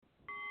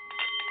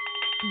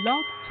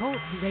Blog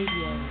Talk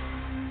Radio.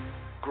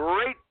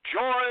 Great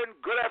joy and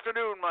good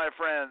afternoon, my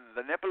friend.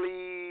 The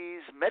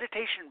Nepalese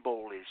meditation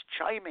bowl is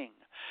chiming,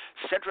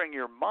 centering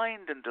your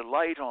mind and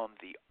delight on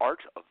the art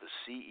of the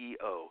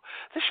CEO.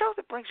 The show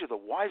that brings you the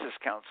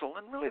wisest counsel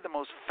and really the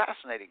most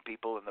fascinating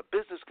people in the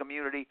business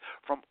community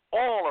from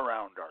all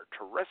around our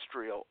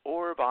terrestrial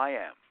orb. I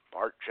am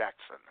Bart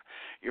Jackson,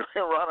 your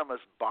Hieronymus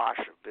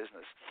Bosch of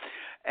business.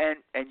 And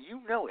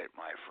you know it,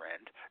 my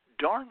friend.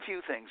 Darn few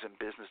things in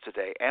business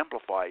today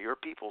amplify your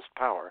people's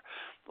power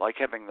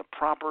like having the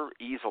proper,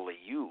 easily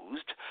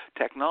used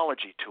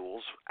technology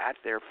tools at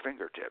their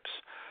fingertips.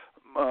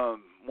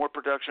 More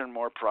production,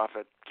 more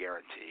profit,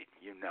 guaranteed.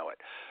 You know it.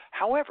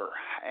 However,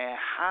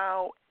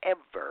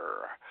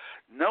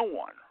 no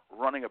one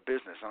running a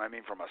business, and I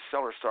mean from a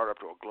seller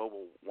startup to a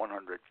global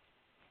 100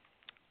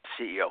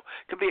 CEO,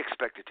 can be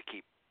expected to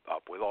keep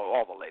up with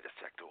all the latest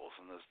tech tools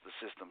and the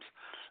systems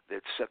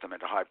that set them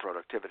into high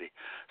productivity.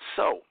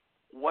 So,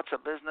 what's a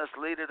business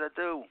leader to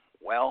do?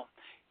 Well,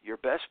 your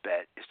best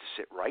bet is to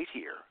sit right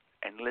here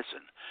and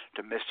listen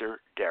to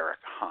Mr. Darek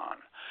Hahn.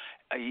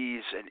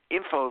 He's an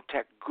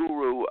infotech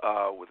guru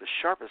with the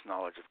sharpest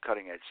knowledge of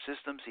cutting-edge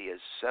systems. He has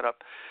set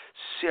up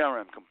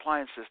CRM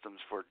compliance systems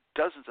for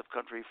dozens of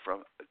companies,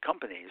 from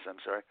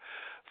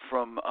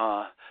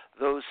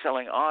those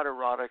selling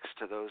autoerotics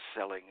to those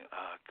selling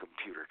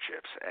computer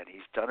chips. And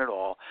he's done it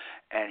all.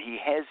 And he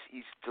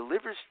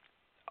delivers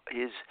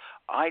his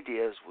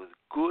ideas with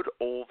good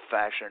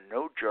old-fashioned,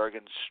 no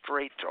jargon,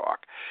 straight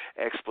talk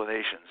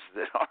explanations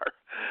that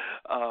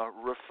are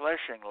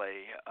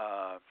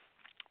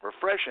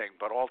refreshing,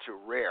 but all too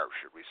rare,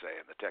 should we say,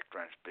 in the Tech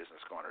Trench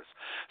business corners.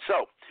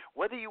 So,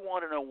 whether you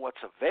want to know what's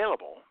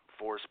available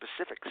for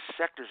specific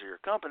sectors of your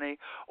company,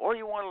 or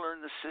you want to learn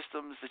the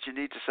systems that you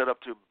need to set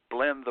up to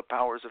blend the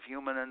powers of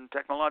human and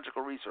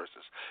technological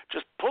resources,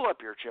 just pull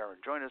up your chair and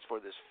join us for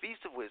this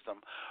feast of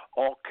wisdom,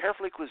 all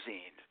carefully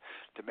cuisined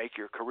to make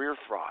your career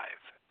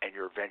thrive and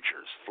your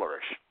ventures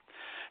flourish.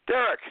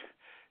 Darek,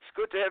 it's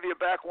good to have you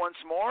back once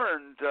more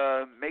and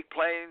make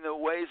plain the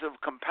ways of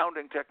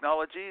compounding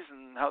technologies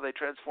and how they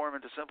transform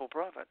into simple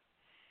profit.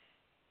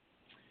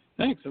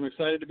 Thanks. I'm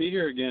excited to be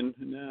here again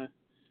and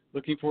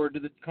looking forward to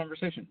the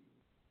conversation.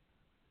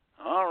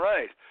 All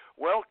right.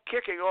 Well,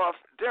 kicking off,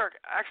 Darek,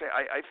 actually,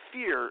 I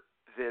fear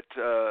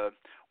that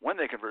when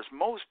they converse,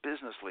 most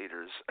business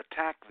leaders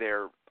attack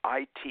their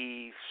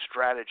IT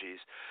strategies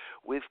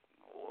with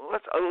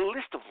a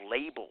list of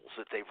labels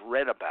that they've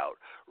read about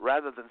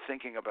rather than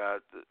thinking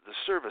about the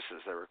services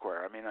they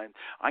require. I mean,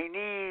 I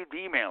need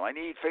email, I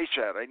need face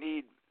chat, I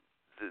need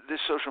this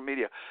social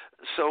media.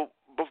 So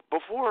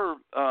before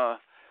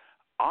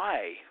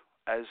I,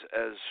 as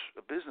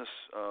a business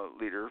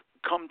leader,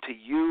 come to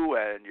you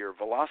and your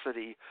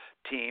VelocIT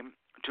team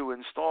to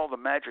install the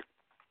magic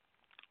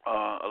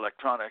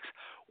electronics,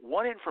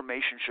 what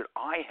information should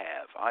I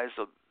have, I as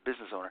a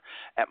business owner,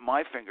 at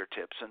my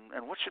fingertips,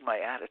 and what should my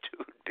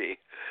attitude be?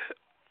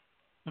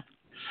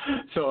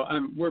 So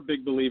we're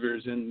big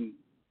believers in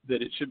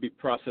that it should be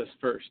process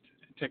first,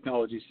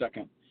 technology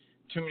second.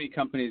 Too many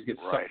companies get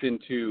sucked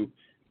into,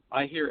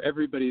 I hear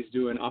everybody's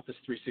doing Office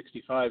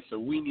 365, so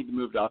we need to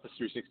move to Office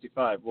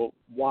 365. Well,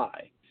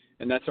 why?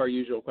 And that's our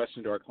usual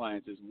question to our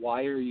clients is,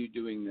 why are you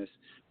doing this?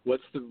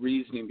 What's the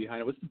reasoning behind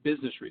it? What's the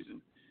business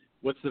reason?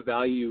 What's the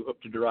value you hope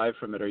to derive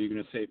from it? Are you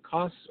going to save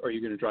costs? Or are you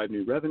going to drive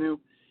new revenue?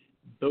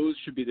 Those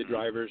should be the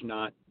drivers,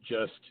 not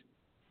just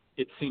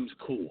it seems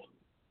cool.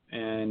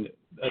 And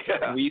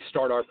we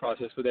start our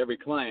process with every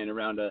client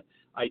around a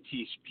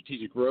IT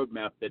strategic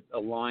roadmap that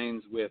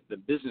aligns with the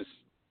business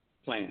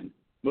plan.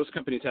 Most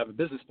companies have a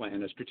business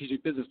plan, a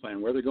strategic business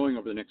plan, where they're going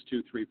over the next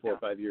 2, 3, 4,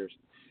 5 years.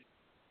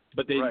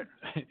 But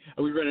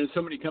we run into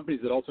so many companies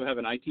that also have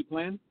an IT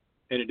plan,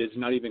 and it is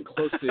not even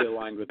closely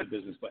aligned with the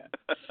business plan.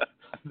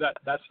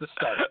 That's the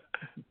start.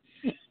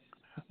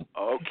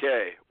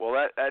 Okay. Well,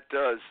 that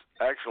does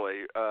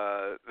actually.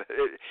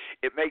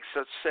 It makes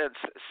such sense,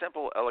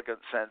 simple, elegant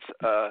sense.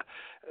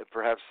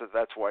 Perhaps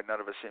that's why none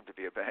of us seem to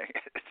be obeying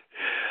it.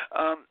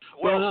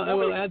 I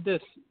will add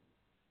this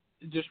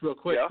just real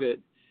quick that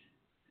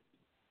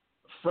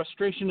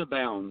frustration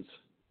abounds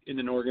in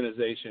an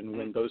organization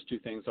when those two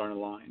things aren't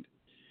aligned.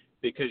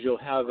 Because you'll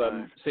have,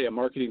 say, a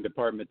marketing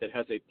department that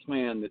has a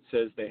plan that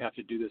says they have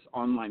to do this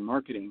online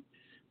marketing,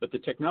 but the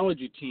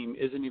technology team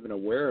isn't even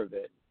aware of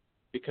it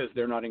because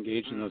they're not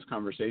engaged in those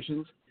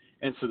conversations.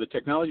 And so the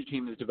technology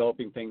team is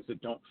developing things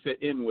that don't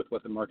fit in with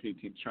what the marketing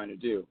team is trying to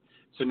do.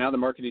 So now the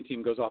marketing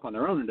team goes off on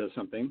their own and does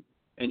something,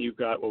 and you've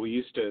got what we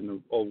used to in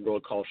the old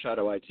world call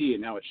shadow IT,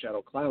 and now it's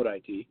shadow cloud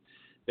IT.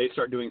 They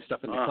start doing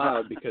stuff in the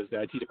cloud because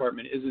the IT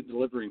department isn't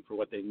delivering for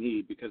what they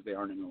need because they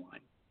aren't in the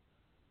line.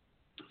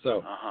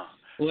 So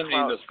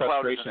eliminating those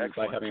frustrations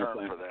by having a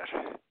plan. For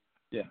that.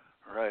 Yeah.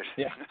 Right.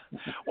 Yeah.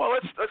 Well,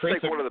 let's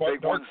take one of the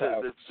big ones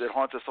that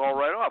haunts us all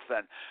right off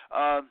then.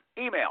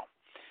 Email,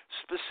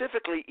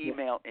 specifically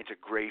email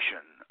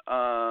integration.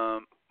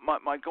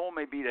 my goal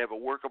may be to have a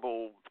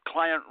workable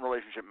client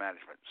relationship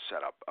management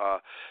setup.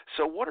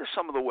 So what are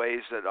some of the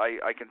ways that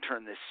I can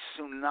turn this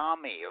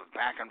tsunami of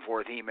back and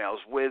forth emails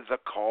with the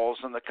calls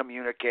and the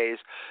communiques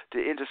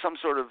into some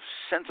sort of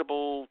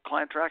sensible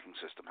client tracking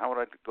system? How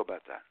would I go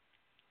about that?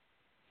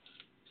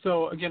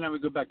 So again, I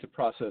would go back to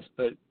process,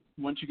 but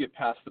once you get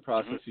past the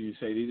process and you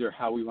say these are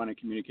how we want to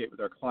communicate with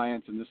our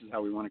clients and this is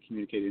how we want to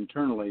communicate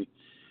internally,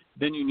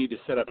 then you need to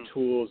set up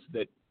tools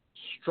that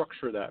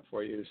structure that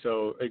for you.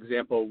 So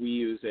example, we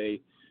use a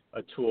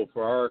tool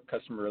for our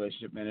customer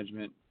relationship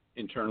management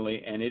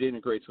internally, and it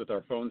integrates with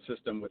our phone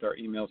system, with our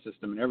email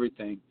system and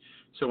everything.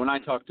 So when I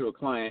talk to a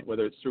client,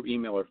 whether it's through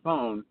email or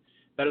phone,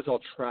 that is all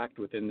tracked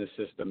within this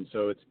system.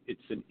 So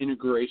it's an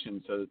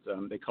integration. So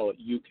it's, they call it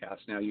UCAS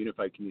now,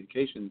 Unified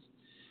Communications.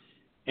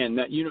 And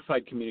that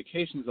Unified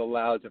Communications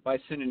allows, if I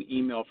send an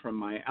email from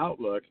my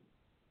Outlook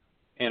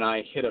and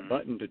I hit a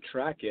button to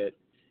track it,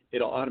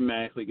 it'll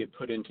automatically get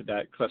put into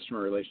that customer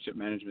relationship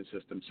management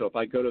system. So if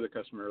I go to the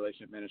customer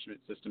relationship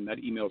management system,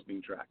 that email is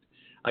being tracked.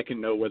 I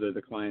can know whether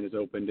the client has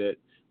opened it,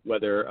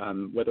 whether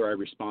I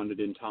responded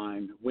in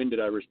time, when did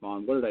I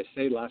respond, what did I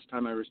say last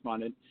time I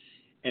responded,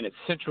 and it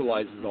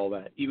centralizes all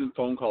that. Even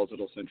phone calls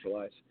it'll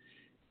centralize.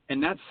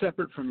 And that's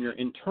separate from your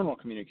internal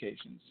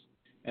communications.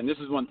 And this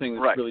is one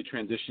thing that's really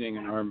transitioning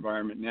in our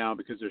environment now,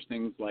 because there's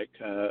things like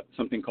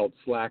something called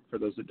Slack. For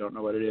those that don't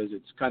know what it is,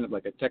 it's kind of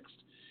like a text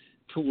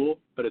tool,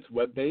 but it's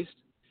web-based.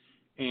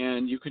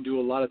 And you can do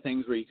a lot of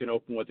things where you can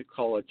open what they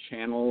call a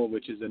channel,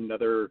 which is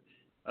another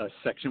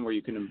section where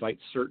you can invite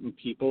certain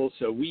people.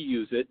 So we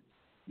use it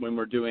when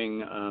we're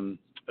doing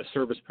a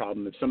service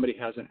problem. If somebody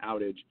has an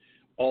outage,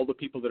 all the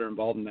people that are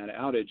involved in that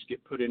outage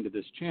get put into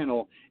this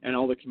channel, and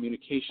all the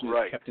communication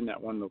is kept in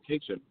that one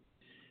location.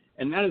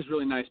 And that is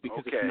really nice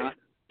because it's not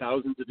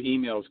thousands of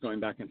emails going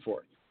back and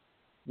forth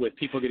with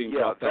people getting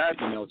dropped off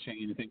the email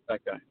chain and things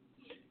like that.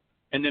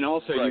 And then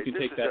also you can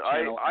take that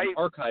channel and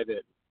archive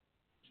it.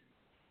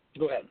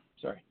 Go ahead.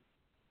 Sorry.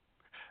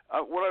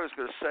 What I was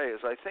going to say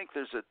is I think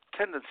there's a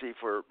tendency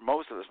for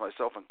most of us,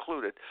 myself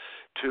included,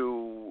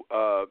 to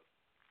I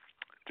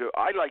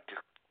like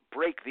to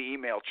break the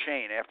email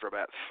chain after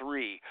about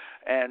 3,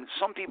 and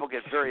some people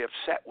get very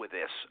upset with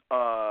this.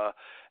 I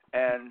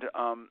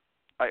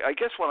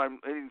guess what I'm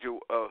heading to,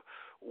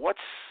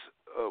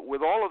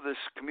 with all of this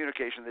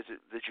communication that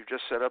you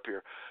just set up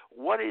here,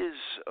 what is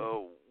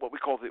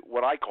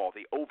what I call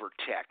the over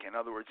tech? In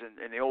other words,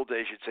 in the old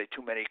days, you'd say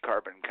too many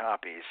carbon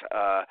copies.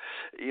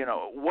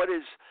 What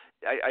is?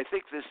 I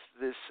think this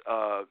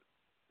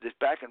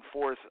back and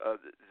forth,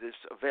 this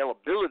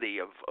availability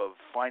of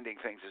finding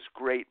things is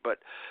great, but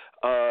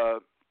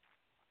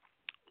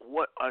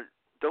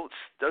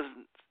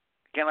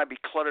can I be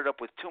cluttered up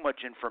with too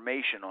much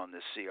information on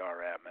this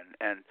CRM?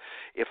 And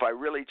if I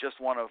really just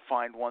want to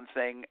find one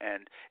thing,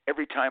 and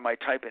every time I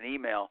type an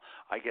email,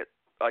 I get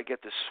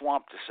this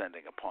swamp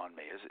descending upon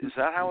me. Is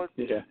that how it?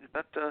 Yeah.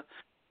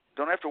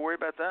 Don't I have to worry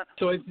about that?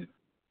 So I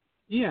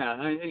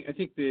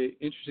think the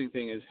interesting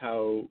thing is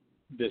how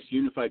this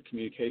unified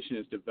communication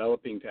is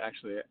developing to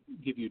actually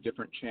give you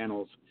different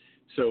channels.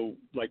 So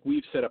like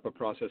we've set up a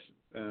process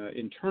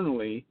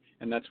internally,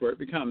 and that's where it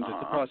becomes. It's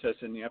a process,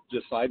 and you have to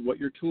decide what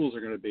your tools are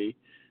going to be.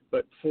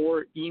 But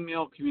for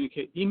email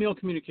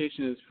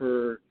communication is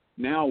for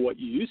now what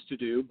you used to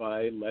do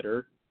by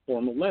letter,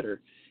 formal letter,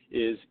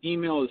 is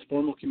email is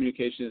formal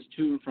communication is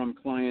to and from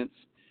clients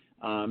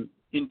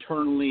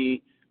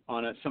internally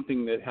on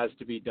something that has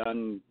to be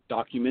done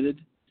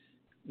documented,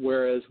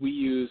 whereas we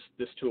use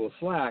this tool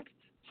Slack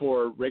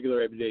for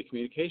regular everyday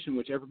communication,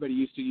 which everybody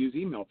used to use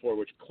email for,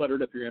 which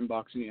cluttered up your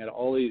inbox, and you had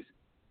all these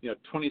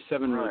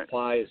 27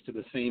 replies to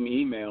the same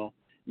email.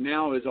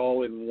 Now is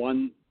all in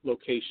one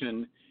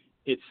location.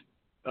 It's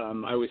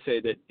I always say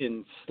that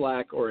in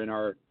Slack or in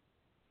our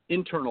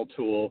internal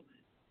tool,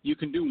 you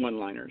can do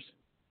one-liners.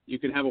 You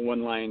can have a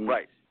one-line,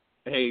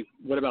 hey,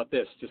 what about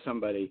this to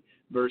somebody,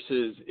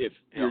 versus if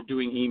you're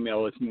doing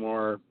email, it's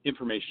more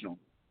informational.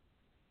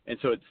 And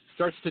so it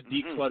starts to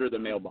declutter the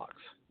mailbox,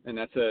 and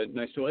that's a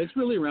nice tool. It's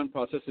really around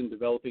process and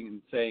developing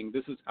and saying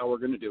this is how we're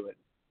going to do it,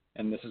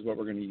 and this is what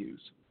we're going to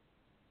use.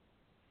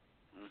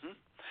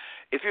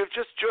 If you've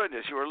just joined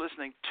us, you are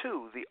listening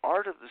to The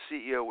Art of the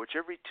CEO, which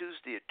every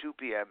Tuesday at 2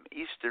 p.m.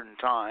 Eastern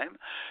Time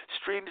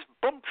streams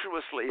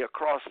bumptiously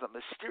across the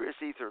mysterious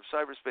ether of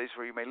cyberspace,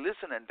 where you may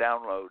listen and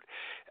download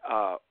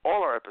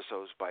all our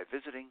episodes by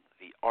visiting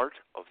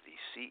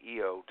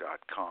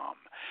theartoftheceo.com.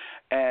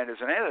 And as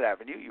an added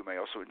avenue, you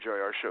may also enjoy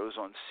our shows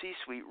on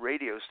C-Suite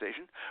Radio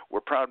Station.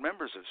 We're proud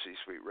members of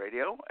C-Suite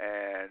Radio,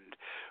 and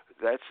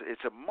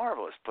it's a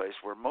marvelous place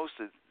where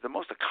the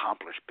most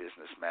accomplished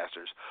business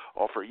masters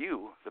offer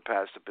you the path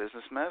to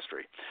business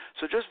mastery.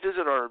 So just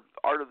visit our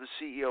Art of the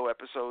CEO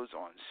episodes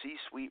on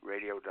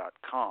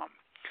csuiteradio.com.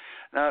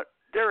 Now,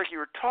 Darek, you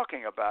were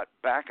talking about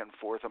back and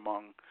forth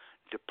among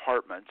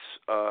departments,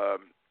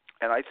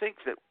 and I think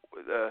that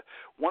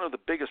one of the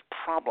biggest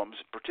problems,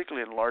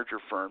 particularly in larger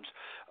firms,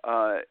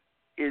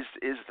 is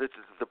that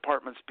the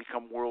departments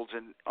become worlds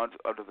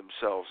unto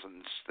themselves,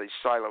 and they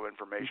silo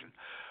information.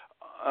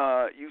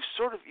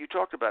 you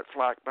talked about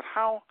Slack, but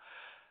how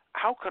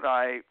could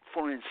I,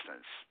 for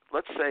instance,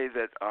 let's say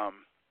that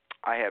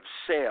I have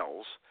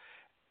sales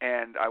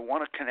and I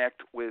want to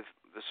connect with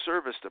the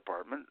service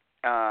department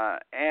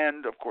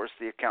and, of course,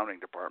 the accounting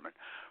department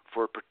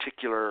for a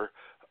particular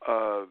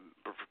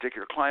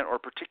client or a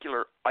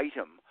particular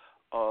item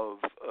of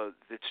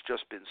that's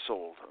just been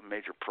sold, a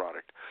major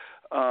product.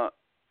 How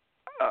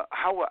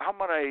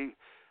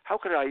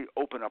could I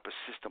open up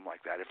a system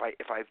like that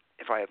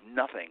if I have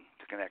nothing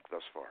to connect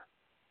thus far?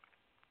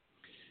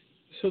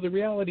 So the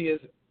reality is,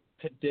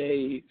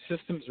 today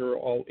systems are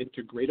all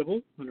integratable.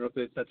 I don't know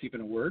if that's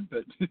even a word,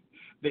 but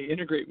they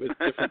integrate with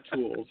different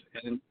tools.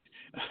 And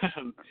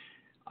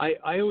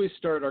I always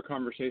start our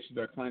conversation with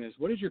our client is,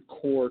 what is your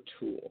core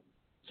tool?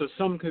 So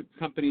some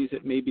companies,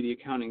 it may be the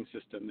accounting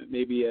system. It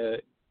may be a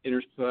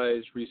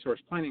enterprise resource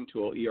planning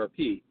tool,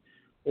 ERP,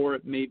 or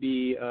it may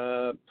be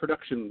a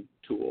production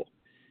tool.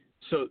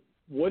 So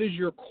what is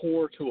your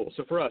core tool?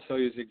 So for us, I'll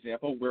use an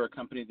example. We're a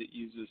company that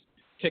uses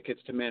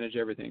tickets to manage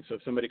everything. So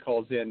if somebody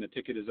calls in, the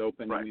ticket is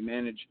open, right, and we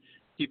manage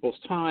people's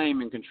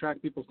time and can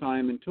track people's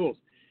time and tools.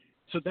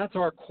 So that's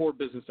our core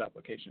business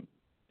application.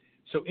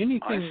 So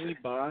anything we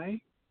buy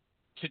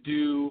to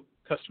do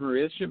customer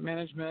relationship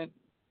management,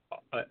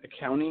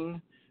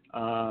 accounting,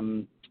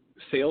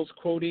 sales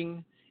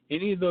quoting,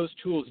 any of those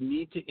tools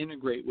need to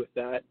integrate with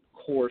that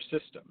core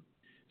system.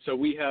 So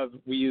we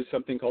use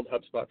something called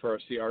HubSpot for our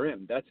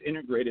CRM. That's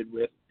integrated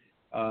with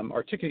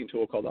our ticketing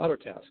tool called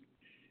Autotask.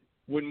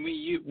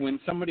 When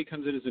somebody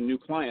comes in as a new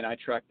client, I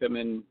track them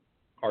in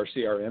our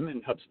CRM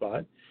in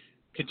HubSpot.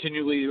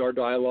 Continually, our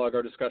dialogue,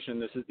 our discussion,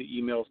 this is the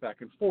emails back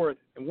and forth.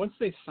 And once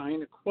they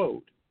sign a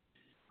quote,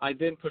 I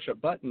then push a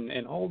button,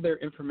 and all their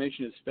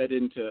information is fed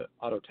into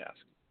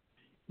Autotask.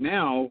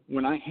 Now,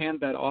 when I hand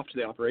that off to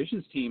the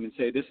operations team and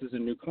say, this is a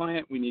new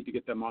client, we need to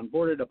get them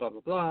onboarded, blah, blah,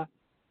 blah,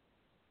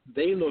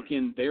 they look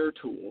in their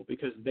tool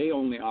because they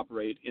only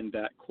operate in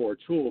that core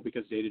tool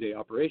because day-to-day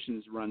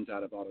operations runs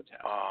out of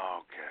Autotask. Oh,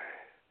 okay.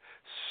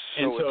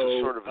 So it's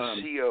a sort of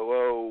a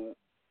COO,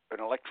 an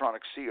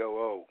electronic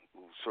COO,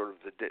 sort of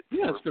the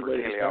for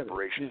daily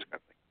operations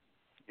company.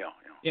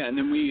 Yeah, and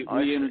then we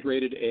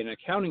integrated an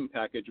accounting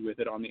package with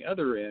it on the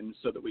other end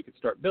so that we could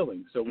start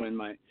billing. So when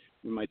my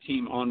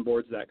team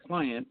onboards that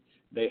client,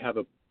 they have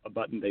a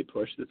button they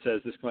push that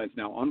says this client's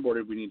now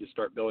onboarded, we need to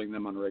start billing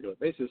them on a regular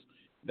basis.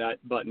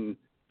 That button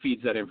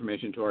feeds that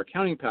information to our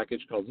accounting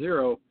package called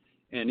Xero,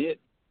 and it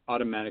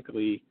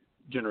automatically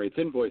generates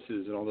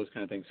invoices and all those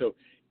kind of things. So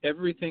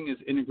everything is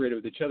integrated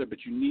with each other, but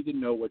you need to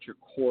know what your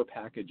core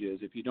package is.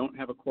 If you don't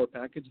have a core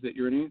package that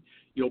you're in,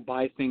 you'll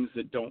buy things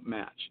that don't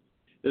match.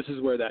 This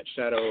is where that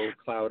shadow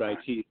cloud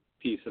IT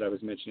piece that I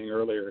was mentioning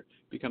earlier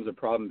becomes a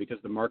problem, because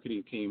the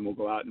marketing team will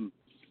go out and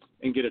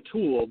get a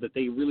tool that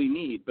they really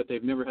need, but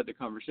they've never had the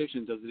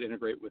conversation, does it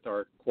integrate with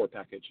our core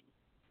package?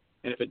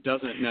 And if it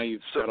doesn't, now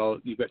you've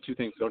got two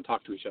things that don't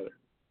talk to each other.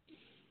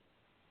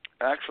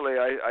 Actually,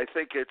 I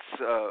think it's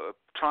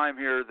time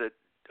here that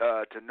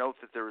to note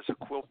that there is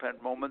a quill pen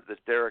moment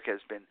that Darek has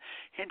been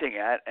hinting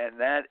at, and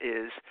that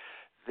is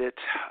that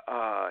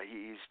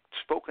he's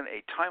spoken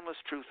a timeless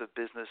truth of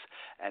business,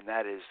 and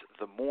that is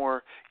the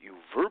more you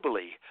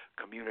verbally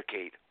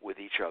communicate with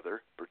each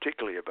other,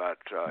 particularly about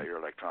your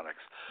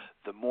electronics,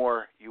 the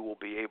more you will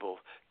be able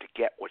to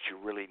get what you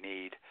really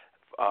need,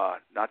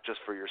 not just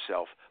for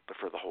yourself, but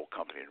for the whole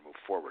company to move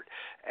forward.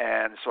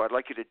 And so I'd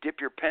like you to dip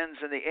your pens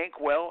in the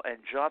inkwell and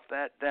jot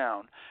that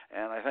down,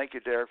 and I thank you,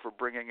 Darek, for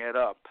bringing it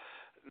up.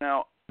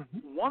 Now,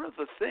 one of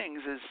the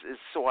things is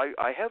so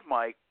I have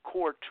my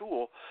core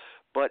tool,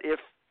 but if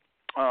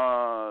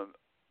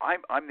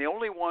I'm the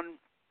only one,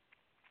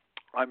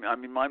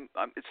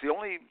 it's the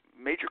only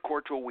major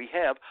core tool we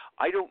have.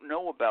 I don't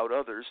know about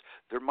others.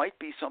 There might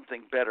be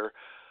something better.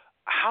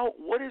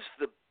 What is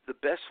the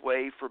best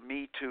way for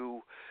me to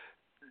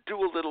do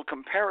a little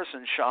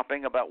comparison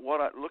shopping about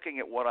looking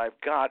at what I've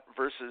got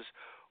versus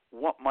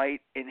what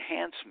might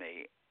enhance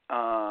me,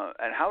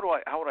 and how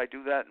would I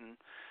do that? And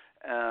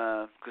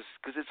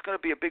because it's going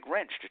to be a big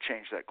wrench to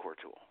change that core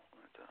tool.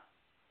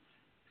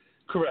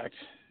 Correct.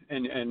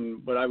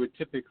 And what I would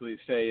typically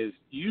say is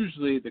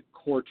usually the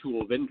core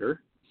tool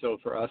vendor, so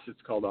for us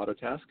it's called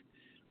Autotask,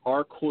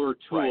 our core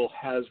tool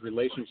has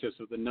relationships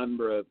with a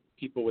number of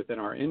people within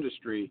our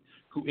industry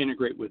who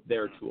integrate with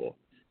their tool.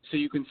 So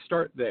you can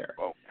start there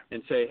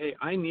and say, hey,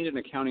 I need an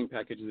accounting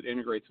package that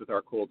integrates with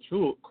our core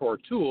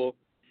tool,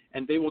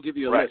 and they will give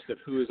you a list of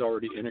who is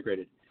already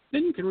integrated.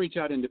 Then you can reach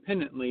out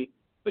independently,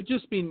 but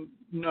just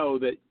know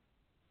that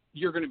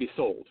you're going to be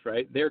sold,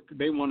 right?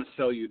 They want to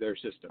sell you their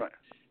system. Right.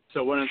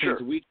 So one of the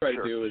things we try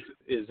to do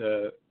is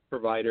a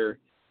provider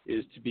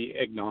is to be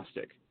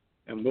agnostic.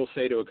 And we'll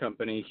say to a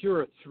company, here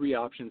are 3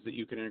 options that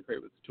you can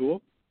integrate with the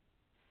tool,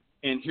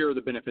 and here are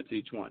the benefits of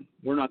each one.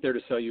 We're not there to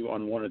sell you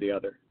on one or the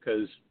other,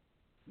 because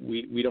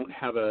we don't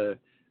have a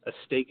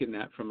stake in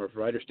that from a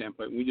provider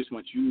standpoint. We just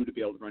want you to be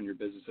able to run your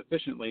business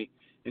efficiently,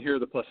 and here are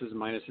the pluses and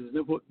minuses.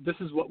 This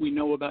is what we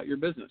know about your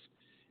business.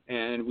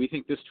 and we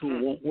think this tool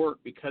won't work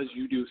because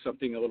you do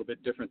something a little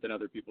bit different than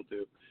other people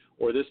do,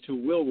 or this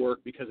tool will work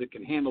because it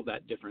can handle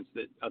that difference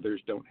that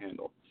others don't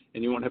handle,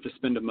 and you won't have to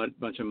spend a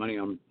bunch of money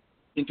on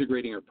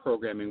integrating or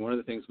programming. One of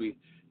the things we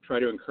try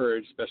to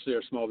encourage, especially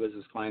our small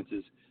business clients,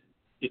 is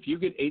if you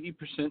get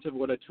 80% of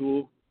what a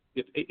tool,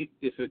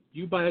 if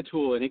you buy a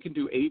tool and it can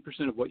do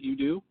 80% of what you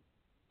do,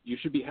 you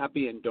should be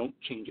happy and don't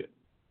change it.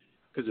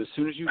 Because as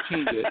soon as you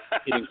change it,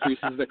 it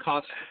increases the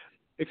cost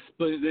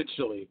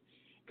exponentially.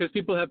 Because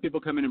people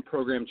come in and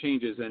program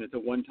changes, and it's a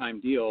one-time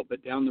deal,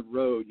 but down the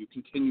road, you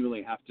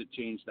continually have to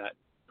change that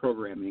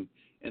programming,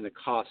 and the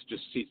cost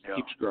just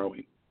keeps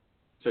growing.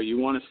 So you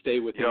want to stay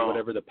within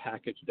whatever the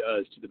package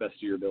does to the best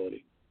of your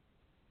ability.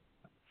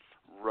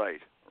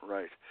 Right.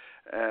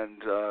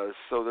 And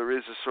so there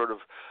is a sort of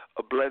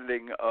a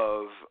blending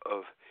of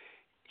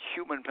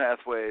human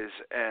pathways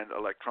and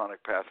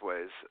electronic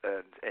pathways,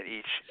 and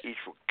each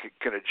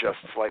can adjust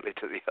slightly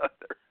to the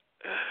other.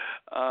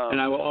 And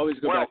I will always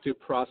go back to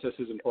process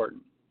is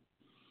important.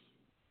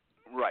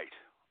 Right.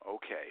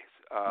 Okay.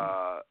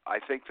 I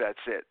think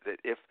that's it. That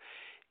if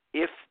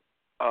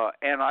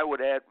and I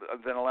would add,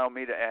 then allow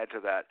me to add to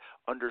that,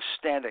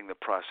 understanding the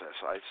process.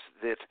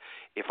 That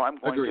if I'm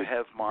going to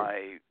have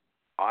my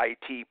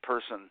IT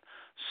person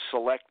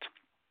select,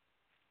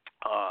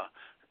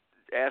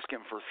 ask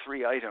him for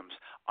 3 items,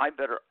 I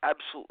better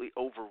absolutely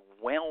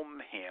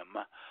overwhelm him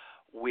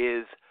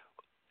with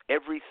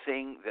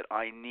everything that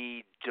I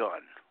need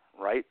done,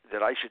 right?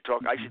 That I should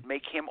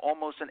make him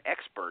almost an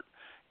expert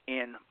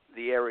in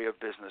the area of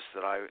business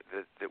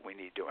that we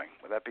need doing.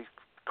 Would that be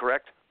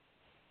correct?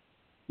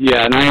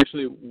 Yeah, and I'm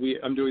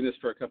doing this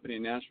for a company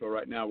in Nashville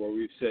right now where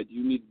we've said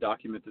you need to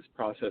document this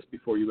process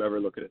before you ever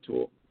look at a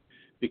tool,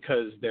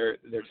 because they're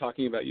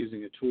talking about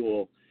using a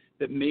tool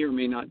that may or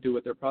may not do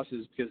what their process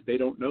is because they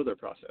don't know their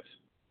process.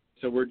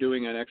 So we're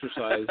doing an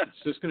exercise.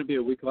 It's just going to be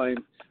a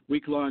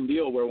week-long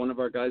deal where one of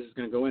our guys is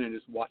going to go in and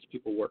just watch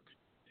people work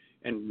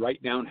and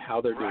write down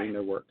how they're doing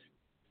their work.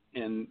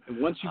 And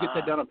once you get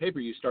that down on paper,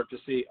 you start to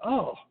see,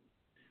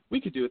 we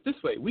could do it this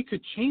way. We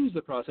could change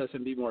the process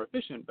and be more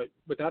efficient, but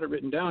without it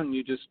written down,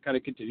 you just kind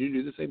of continue to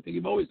do the same thing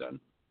you've always done.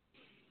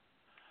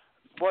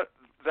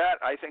 That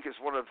I think is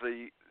one of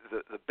the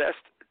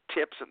best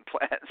tips and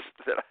plans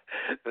that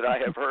I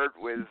have heard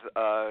with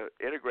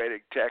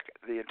integrating tech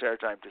the entire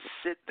time, to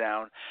sit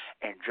down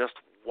and just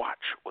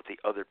watch what the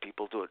other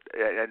people do,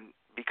 and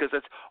because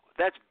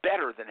that's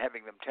better than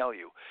having them tell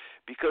you,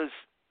 because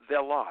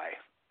they'll lie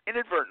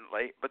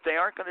inadvertently, but they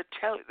aren't going to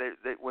tell you.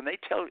 When they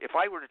tell, if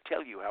I were to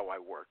tell you how I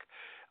work,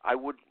 it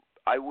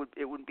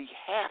wouldn't be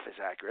half as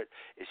accurate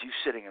as you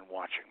sitting and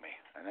watching me,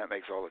 and that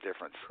makes all the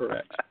difference.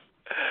 Correct.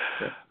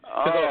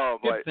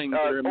 Good things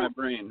that are in my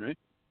brain, right?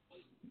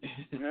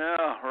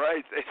 Yeah,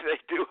 right. They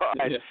do.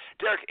 Yeah.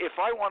 Darek, if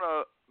I want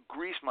to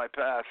grease my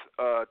path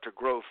to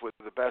growth with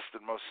the best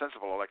and most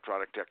sensible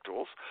electronic tech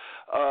tools,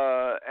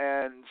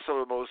 and some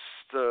of the most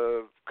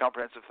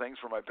comprehensive things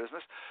for my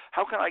business,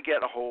 how can I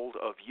get a hold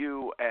of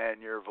you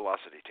and your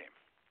VelocIT team?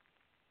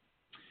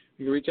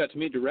 You can reach out to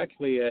me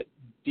directly at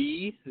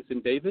D as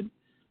in David,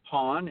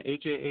 Hahn,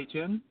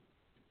 H-A-H-N,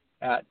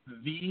 at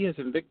V as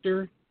in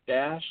Victor,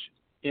 dash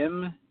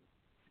M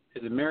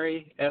as in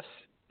Mary,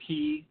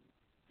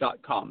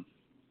 SP.com.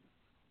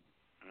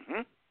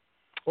 Mm-hmm.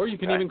 Or you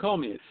can even call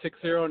me at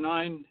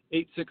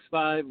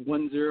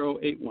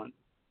 609-865-1081.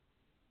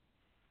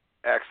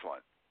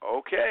 Excellent.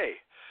 Okay.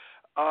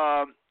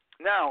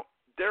 Now,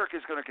 Darek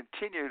is going to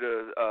continue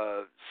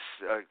to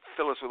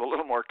fill us with a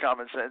little more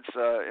common sense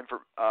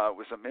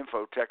with some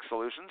info tech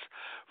solutions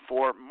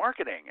for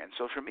marketing and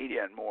social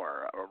media and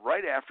more,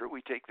 right after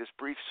we take this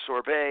brief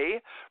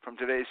sorbet from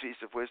today's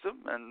Feast of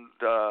Wisdom, and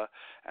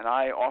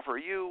I offer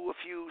you a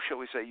few, shall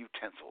we say,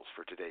 utensils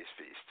for today's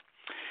feast.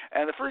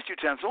 And the first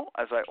utensil,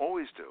 as I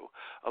always do,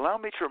 allow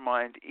me to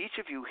remind each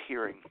of you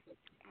hearing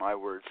my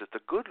words that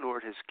the good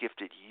Lord has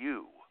gifted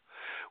you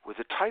with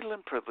the title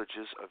and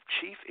privileges of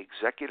Chief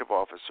Executive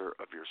Officer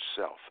of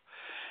yourself.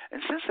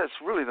 And since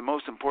that's really the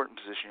most important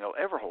position you'll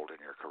ever hold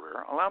in your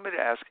career, allow me to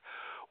ask,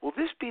 will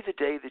this be the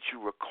day that you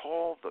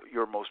recall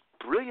your most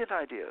brilliant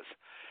ideas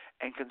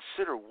and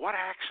consider what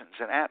actions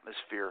and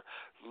atmosphere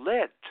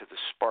led to the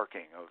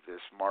sparking of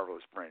this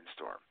marvelous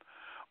brainstorm?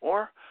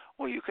 Or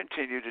will you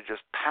continue to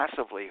just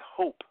passively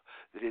hope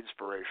that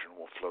inspiration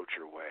will float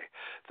your way?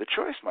 The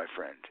choice, my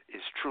friend,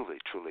 is truly,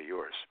 truly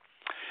yours.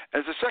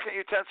 As a second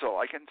utensil,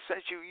 I can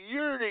sense you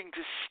yearning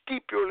to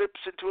steep your lips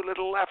into a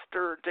little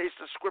laughter and taste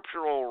a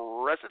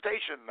scriptural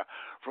recitation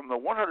from the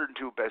 102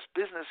 Best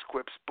Business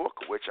Quips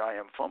book, which I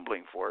am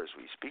fumbling for as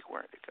we speak.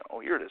 Where did it go?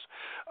 Oh, here it is.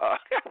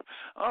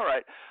 All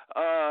right.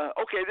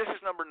 Okay, this is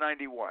number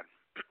 91.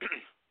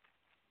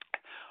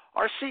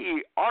 Our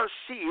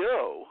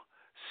CEO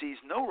sees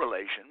no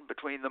relation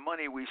between the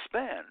money we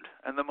spend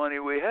and the money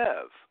we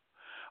have.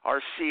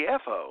 Our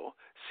CFO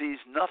sees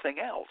nothing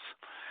else.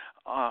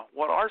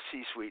 What our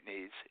C-suite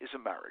needs is a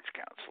marriage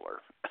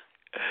counselor.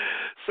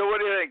 So what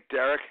do you think,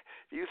 Darek?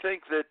 Do you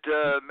think that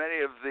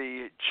many of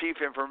the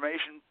chief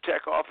information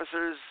tech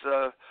officers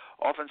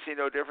often see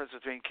no difference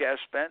between cash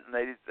spent, and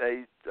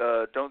they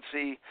don't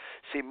see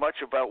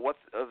much about what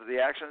of the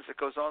actions that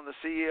goes on in the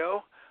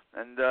CEO,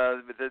 and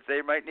that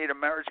they might need a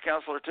marriage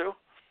counselor too?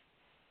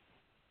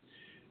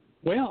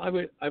 Well,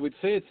 I would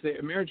say it's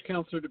the marriage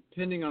counselor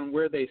depending on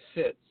where they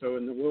sit. So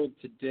in the world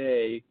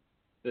today,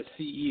 the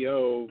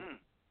CEO,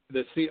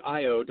 the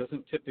CIO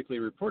doesn't typically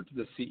report to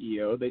the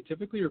CEO. They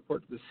typically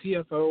report to the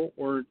CFO,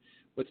 or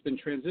what's been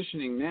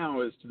transitioning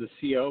now is to the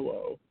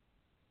COO.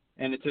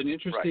 And it's an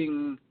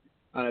interesting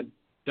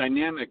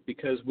dynamic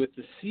because with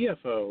the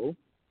CFO,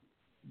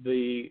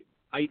 the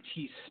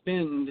IT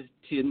spend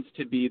tends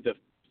to be the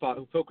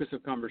focus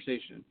of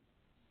conversation.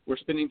 We're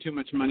spending too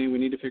much money. We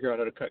need to figure out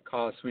how to cut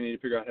costs. We need to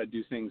figure out how to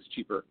do things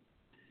cheaper.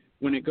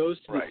 When it goes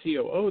to the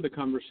COO, the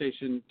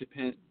conversation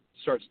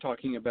starts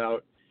talking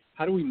about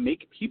how do we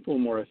make people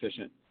more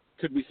efficient?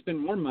 Could we spend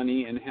more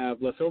money and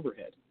have less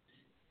overhead?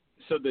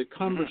 So the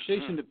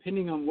conversation,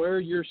 depending on where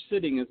you're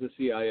sitting as a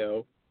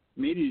CIO,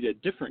 may need a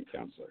different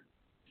counselor.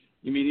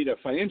 You may need a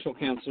financial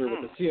counselor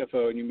with the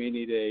CFO, and you may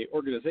need a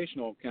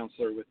organizational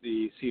counselor with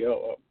the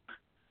COO.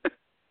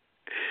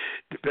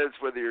 Depends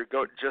whether you're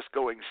just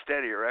going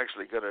steady or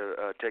actually going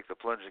to take the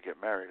plunge and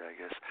get married, I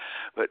guess.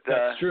 But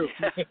that's true.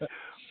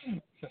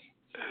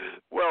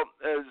 Well,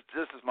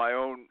 just as my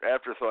own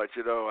afterthought,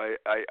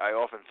 I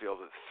often feel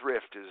that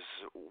thrift is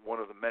one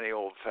of the many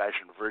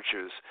old-fashioned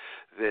virtues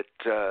that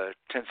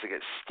tends to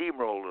get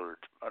steamrolled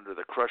under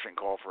the crushing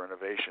call for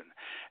innovation.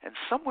 And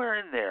somewhere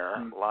in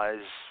there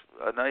lies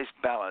a nice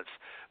balance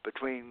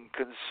between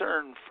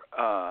concern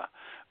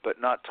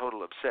but not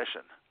total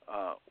obsession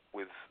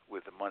with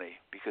the money,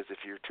 because if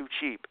you're too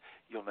cheap,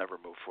 you'll never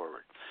move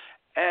forward.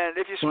 And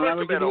if you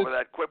smirk a bit over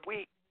that quip,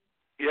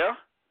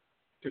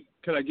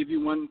 Could I give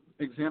you one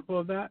example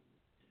of that?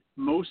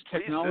 Most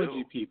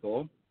technology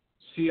people,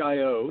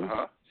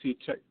 CIOs,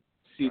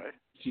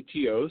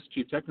 CTOs,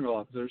 Chief Technical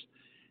Officers,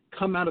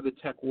 come out of the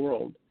tech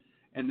world,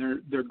 and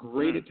they're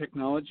great at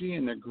technology,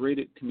 and they're great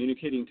at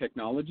communicating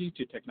technology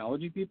to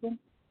technology people,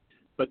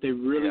 but they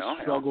really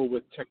struggle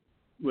with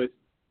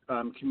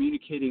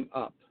communicating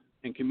up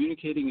and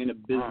communicating in a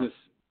business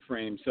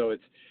frame. So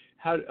it's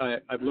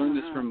I've learned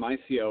this from my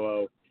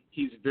COO.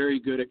 He's very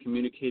good at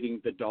communicating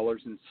the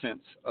dollars and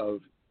cents of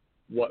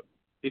what,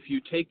 if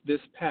you take this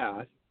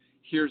path,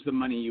 here's the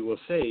money you will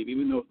save,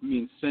 even though it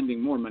means spending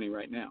more money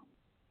right now.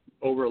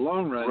 Over a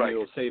long run, you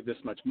will save this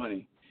much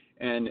money.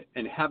 And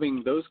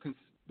having those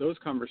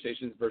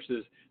conversations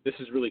versus this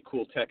is really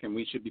cool tech and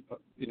we should be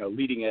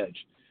leading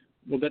edge.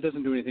 Well, that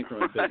doesn't do anything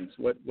from a business.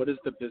 What does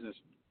the business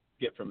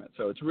get from it?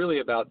 So it's really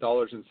about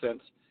dollars and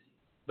cents,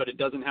 but it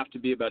doesn't have to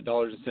be about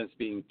dollars and cents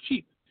being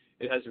cheap.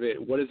 It has to be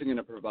what is it going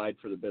to provide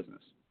for the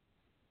business.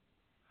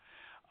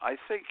 I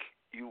think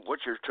what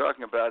you're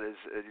talking about is,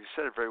 you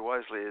said it very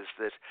wisely, is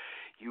that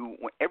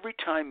every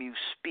time you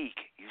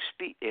speak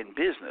in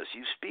business,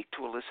 you speak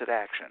to elicit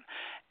action.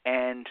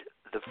 And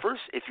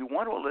if you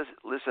want to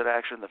elicit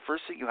action, the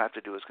first thing you have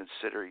to do is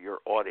consider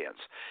your audience.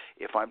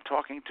 If I'm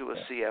talking to a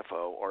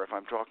CFO or if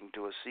I'm talking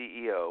to a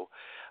CEO,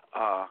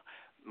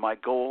 my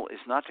goal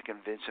is not to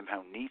convince him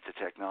how neat the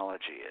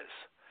technology is.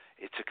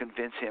 It's to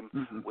convince him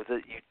with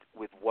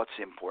what's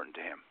important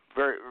to him.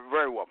 Very,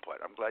 very well put.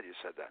 I'm glad you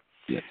said that.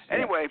 Yes,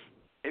 anyway,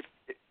 if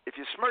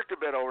you smirked a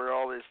bit over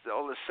all this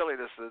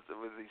silliness with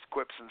these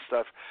quips and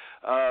stuff,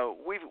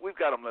 we've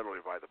got them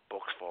literally by the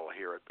books full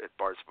here at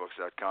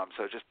bartsbooks.com.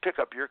 So just pick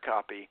up your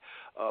copy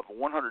of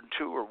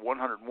 102 or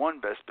 101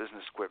 Best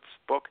Business Quips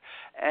book,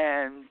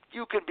 and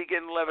you can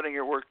begin leavening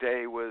your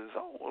workday with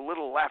a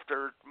little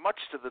laughter,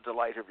 much to the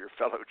delight of your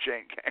fellow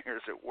chain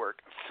gangers at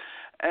work.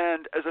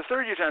 And as a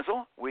third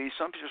utensil, we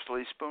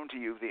sumptuously spoon to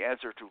you the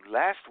answer to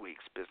last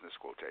week's business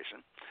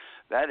quotation.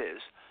 That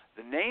is,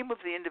 the name of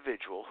the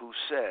individual who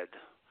said,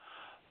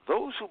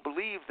 "Those who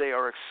believe they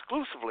are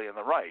exclusively in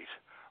the right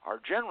are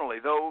generally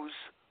those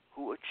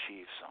who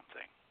achieve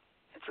something."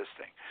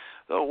 Interesting.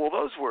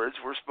 Those words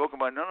were spoken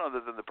by none other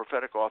than the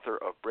prophetic author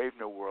of Brave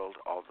New World,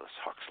 Aldous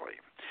Huxley.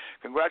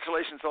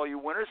 Congratulations, all you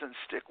winners, and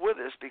stick with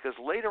us, because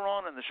later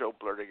on in the show,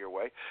 Blurting Your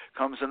Way,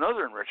 comes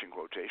another enriching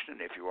quotation.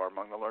 And if you are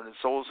among the learned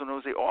souls who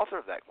knows the author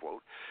of that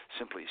quote,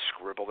 simply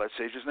scribble that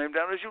sage's name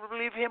down as you would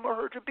believe him or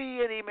her to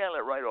be, and email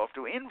it right off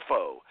to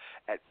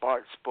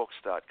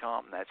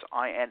info@bartsbooks.com. That's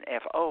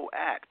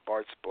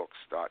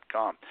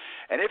info@bartsbooks.com.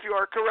 And if you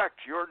are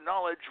correct, your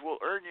knowledge will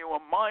earn you a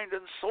mind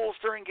and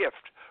soul-stirring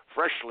gift,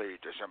 freshly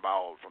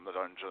disemboweled from the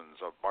dungeons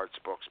of Bart's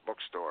Books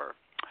bookstore.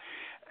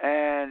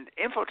 And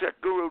Infotech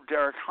guru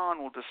Darek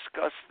Hahn will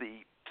discuss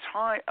the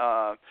kind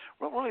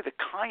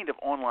of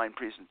online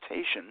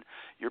presentation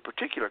your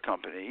particular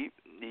company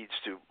needs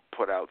to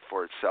put out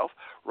for itself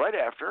right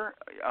after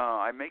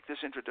I make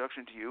this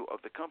introduction to you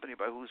of the company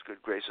by whose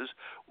good graces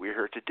we're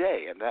here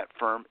today. And that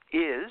firm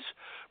is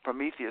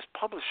Prometheus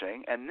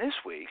Publishing. And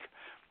this week,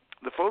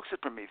 the folks at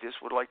Prometheus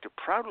would like to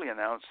proudly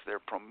announce their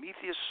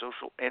Prometheus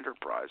Social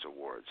Enterprise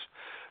Awards.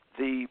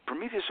 The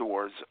Prometheus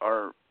Awards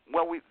are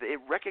Well, it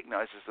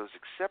recognizes those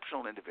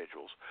exceptional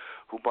individuals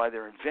who, by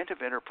their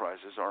inventive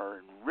enterprises, are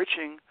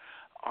enriching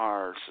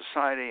our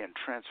society and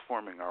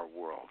transforming our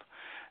world.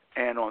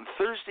 And on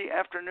Thursday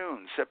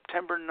afternoon,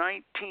 September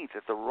 19th,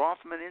 at the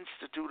Rothman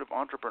Institute of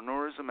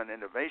Entrepreneurism and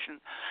Innovation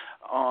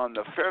on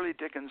the Fairleigh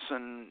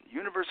Dickinson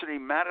University,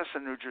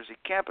 Madison, New Jersey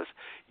campus,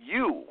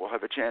 you will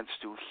have a chance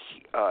to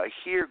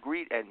hear,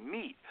 greet, and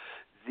meet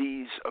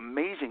these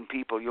amazing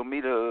people. You'll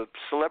meet a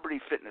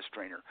celebrity fitness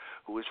trainer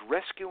who is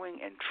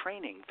rescuing and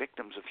training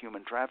victims of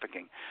human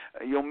trafficking.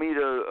 You'll meet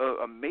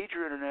a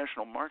major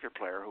international market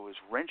player who is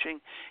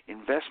wrenching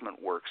investment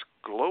works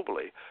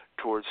globally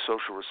towards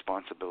social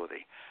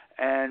responsibility.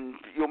 And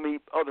you'll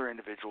meet other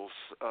individuals,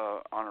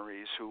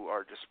 honorees, who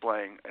are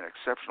displaying an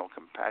exceptional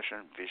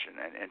compassion, vision,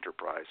 and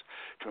enterprise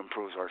to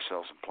improve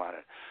ourselves and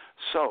planet.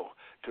 So,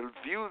 to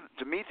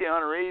meet the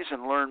honorees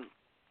and learn,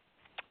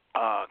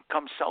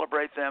 come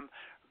celebrate them,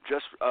 you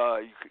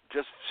could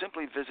just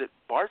simply visit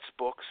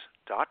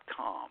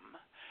bartsbooks.com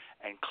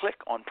and click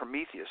on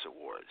Prometheus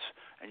Awards.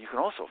 And you can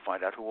also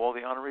find out who all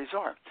the honorees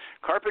are.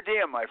 Carpe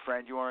diem, my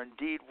friend, you are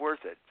indeed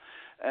worth it.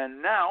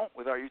 And now,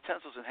 with our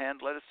utensils in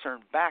hand, let us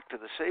turn back to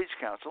the sage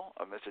counsel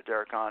of Mr.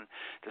 Darek Hahn,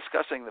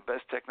 discussing the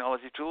best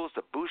technology tools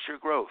to boost your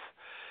growth.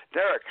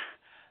 Darek,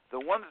 the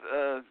one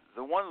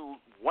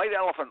white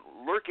elephant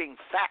lurking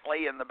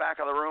fatly in the back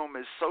of the room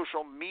is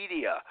social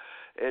media.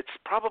 It's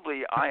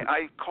probably,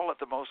 I call it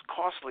the most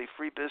costly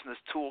free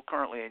business tool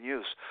currently in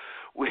use.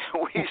 We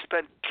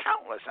spend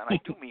countless, and I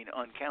do mean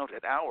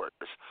uncounted, hours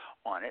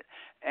on it,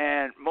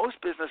 and most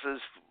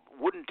businesses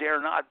wouldn't dare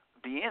not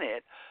be in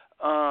it,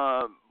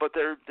 but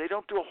they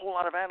don't do a whole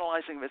lot of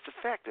analyzing of its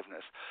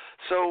effectiveness.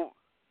 So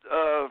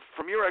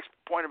from your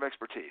point of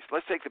expertise,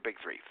 let's take the big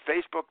three: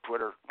 Facebook,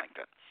 Twitter,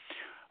 LinkedIn.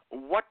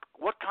 What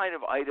kind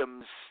of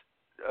items,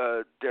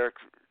 Darek,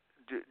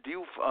 do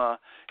you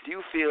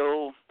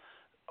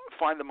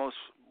find the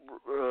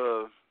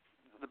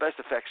best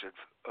effective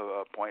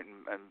point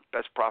and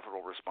best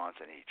profitable response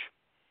in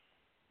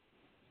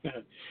each?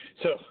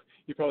 So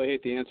you probably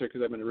hate the answer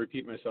because I'm going to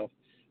repeat myself.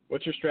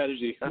 What's your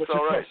strategy? That's What's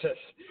all your right. process?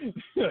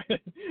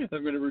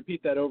 I'm going to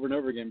repeat that over and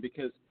over again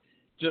because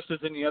just as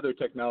any other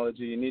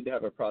technology, you need to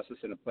have a process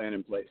and a plan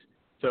in place.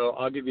 So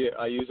I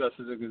use us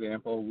as an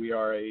example. We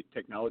are a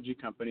technology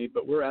company,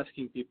 but we're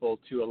asking people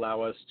to allow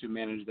us to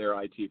manage their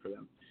IT for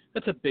them.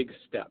 That's a big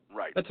step.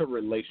 Right. That's a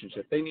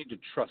relationship. They need to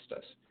trust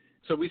us.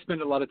 So we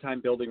spend a lot of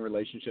time building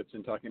relationships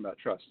and talking about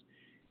trust.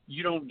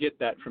 You don't get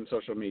that from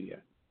social media.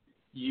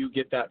 You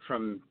get that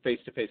from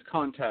face-to-face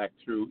contact,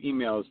 through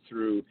emails,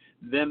 through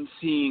them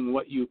seeing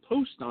what you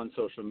post on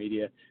social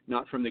media,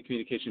 not from the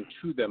communication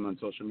to them on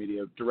social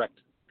media, direct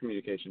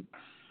communication.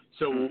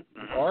 So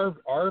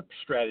our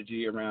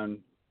strategy around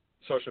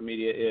social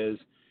media is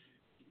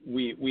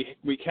we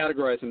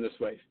categorize them this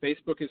way.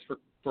 Facebook is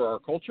for our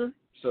culture.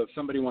 So if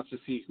somebody wants to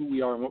see who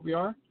we are and what we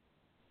are,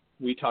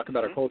 we talk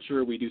about our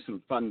culture. We do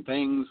some fun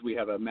things. We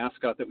have a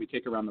mascot that we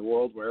take around the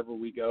world wherever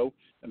we go.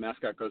 The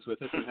mascot goes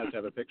with us and has to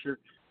have a picture.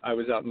 I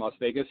was out in Las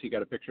Vegas. He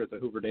got a picture at the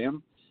Hoover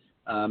Dam.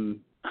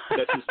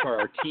 That's just for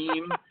our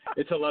team.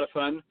 It's a lot of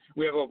fun.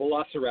 We have a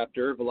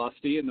velociraptor,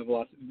 VelocIT, and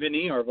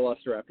Vinny, our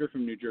velociraptor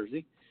from New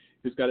Jersey,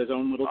 who's got his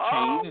own little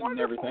chain and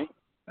everything.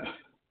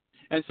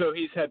 And so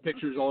he's had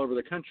pictures all over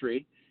the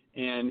country,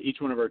 and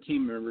each one of our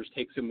team members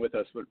takes him with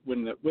us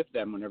with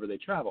them whenever they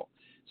travel.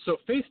 So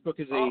Facebook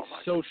is a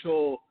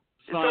social,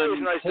 fun, it's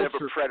always nice to have a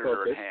predator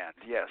focus. in hand.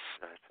 Yes.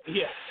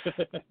 Yes.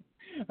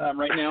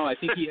 Right now, I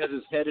think he has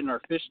his head in our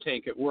fish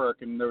tank at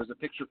work, and there was a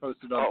picture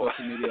posted on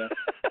social media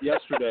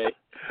yesterday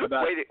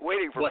about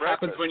waiting for what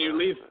breakfast. happens when you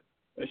leave.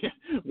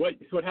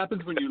 What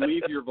happens when you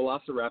leave your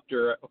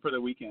velociraptor for the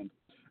weekend.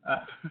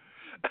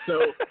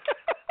 So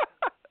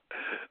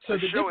the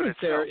difference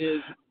there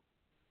is,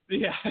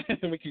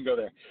 we can go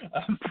there.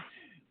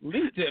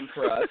 LinkedIn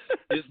for us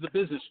is the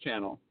business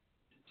channel.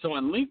 So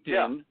on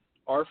LinkedIn,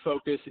 our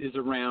focus is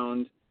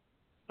around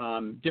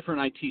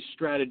different IT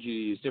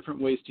strategies,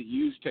 different ways to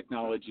use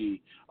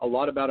technology, a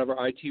lot about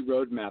our IT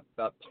roadmap,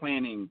 about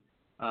planning,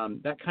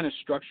 that kind of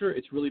structure.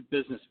 It's really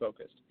business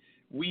focused.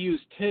 We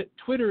use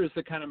Twitter as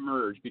the kind of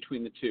merge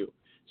between the two.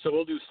 So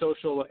we'll do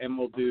social and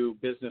we'll do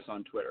business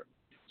on Twitter.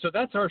 So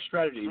that's our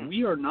strategy.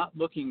 We are not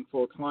looking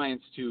for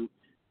clients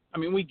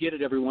we get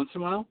it every once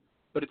in a while,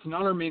 but it's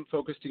not our main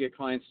focus to get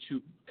clients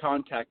to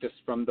contact us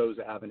from those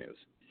avenues.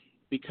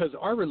 Because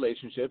our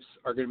relationships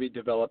are going to be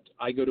developed.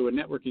 I go to a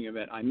networking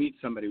event, I meet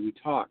somebody, we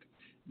talk.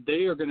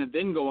 They are going to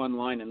then go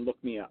online and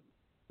look me up,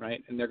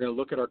 right? And they're going to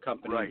look at our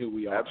company and who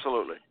we are.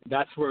 Absolutely.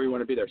 That's where we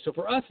want to be there. So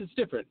for us, it's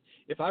different.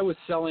 If I was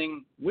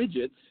selling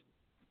widgets,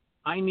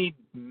 I need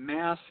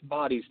mass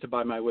bodies to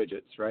buy my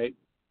widgets, right?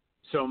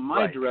 So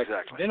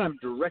then I'm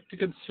direct to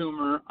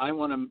consumer. I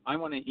want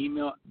to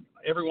email.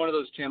 Every one of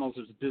those channels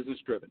is business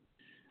driven.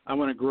 I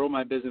want to grow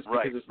my business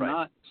because it's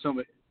not so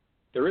much.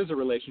 There is a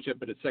relationship,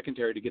 but it's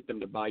secondary to get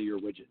them to buy your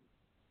widget,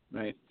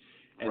 right?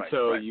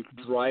 And you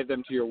drive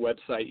them to your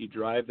website, you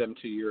drive them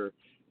to your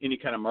any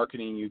kind of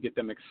marketing, you get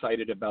them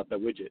excited about the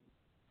widget.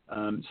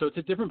 So it's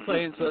a different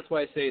play, and so that's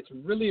why I say it's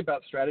really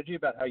about strategy,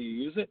 about how you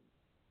use it.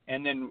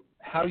 And then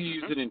how you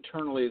use it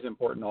internally is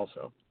important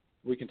also.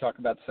 We can talk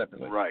about it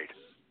separately. Right.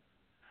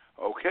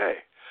 Okay.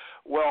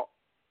 Well,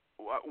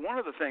 one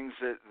of the things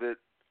that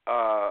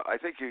I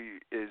think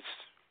is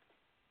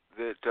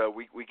that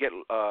we get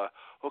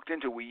hooked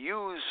into, we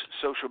use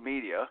social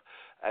media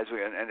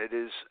and it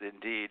is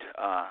indeed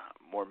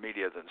more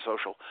media than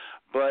social,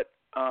 but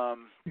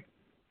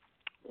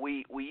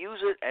we use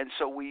it, and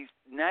so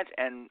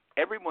and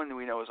everyone that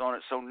we know is on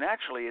it. So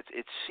naturally,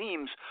 it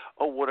seems,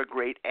 oh, what a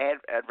great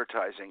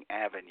advertising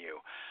avenue.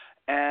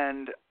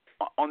 And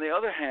on the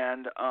other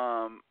hand,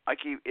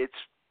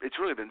 it's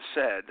really been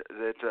said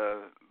that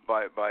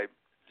by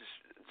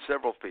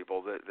several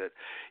people that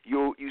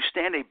you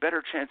stand a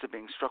better chance of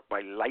being struck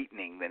by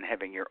lightning than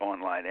having your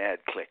online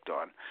ad clicked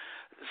on.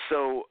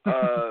 So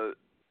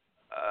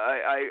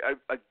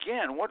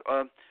again,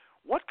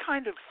 what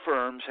kind of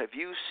firms have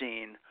you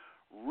seen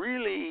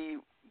really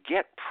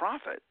get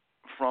profit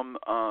from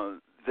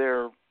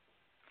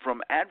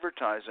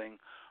advertising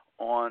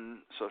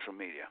on social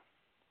media?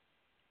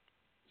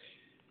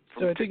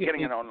 From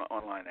getting an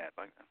online ad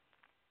like that.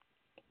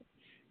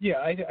 Yeah,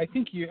 I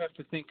think you have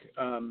to think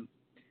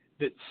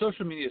that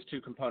social media is two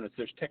components.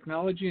 There's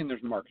technology and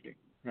there's marketing,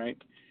 right?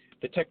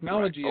 The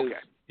technology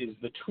is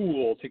the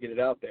tool to get it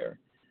out there.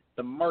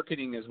 The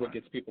marketing is what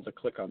gets people to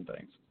click on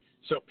things.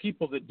 So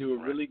people that do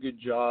a really good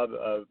job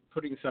of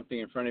putting something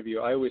in front of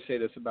you, I always say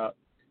this about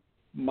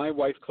my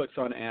wife clicks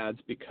on ads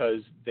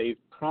because they've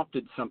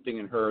prompted something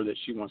in her that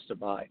she wants to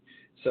buy.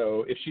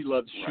 So if she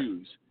loves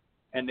shoes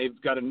and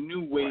they've got a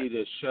new way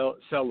to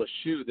sell a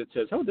shoe that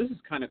says, oh, this is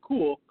kind of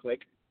cool,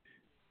 click.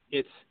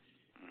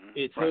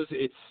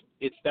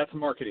 That's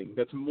marketing.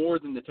 That's more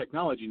than the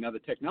technology. Now the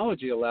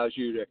technology allows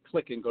you to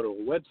click and go to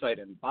a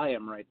website and buy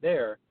them right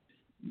there.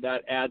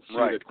 That adds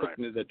to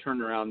the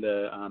turnaround,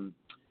 the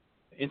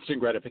instant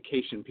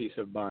gratification piece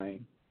of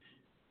buying.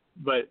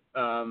 But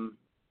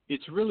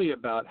it's really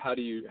about how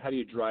do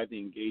you drive the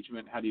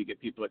engagement? How do you get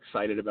people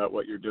excited about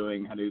what you're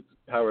doing?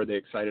 How are they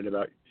excited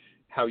about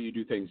how you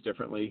do things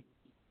differently?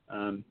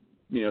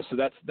 So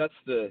that's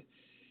the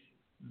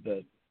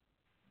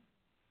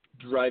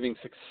driving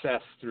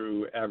success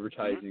through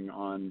advertising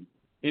on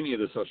any of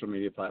the social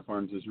media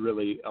platforms is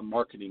really a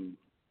marketing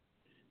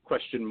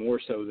question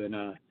more so than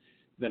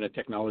a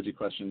technology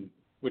question,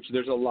 which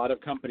there's a lot of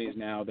companies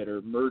now that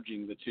are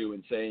merging the two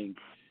and saying,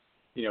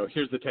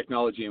 here's the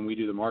technology and we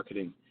do the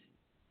marketing.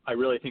 I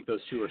really think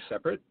those two are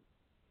separate.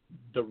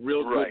 The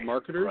real good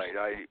marketers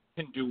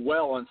can do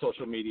well on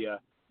social media.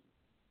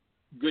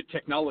 Good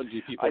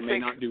technology people may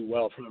not do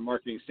well from a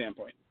marketing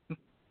standpoint.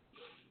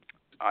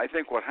 I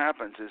think what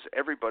happens is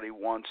everybody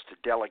wants to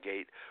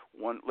delegate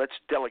let's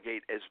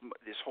delegate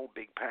this whole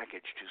big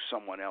package to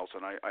someone else,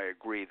 and I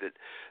agree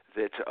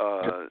that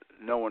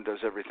no one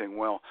does everything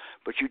well.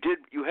 But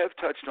you have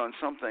touched on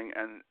something,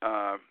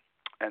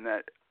 and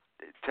that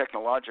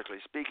technologically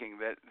speaking,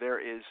 that there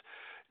is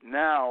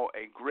now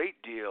a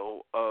great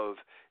deal of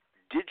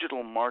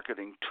digital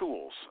marketing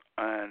tools,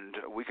 and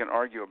we can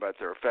argue about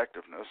their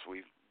effectiveness.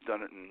 We've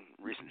done it in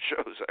recent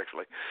shows,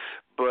 actually,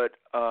 but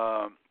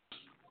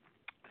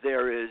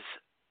there is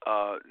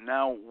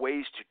now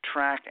ways to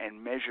track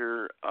and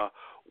measure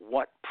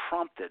what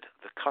prompted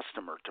the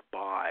customer to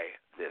buy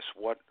this,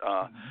 what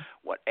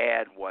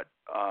ad, what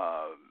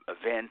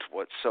event,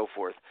 what so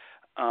forth,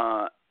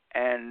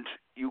 and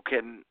you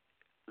can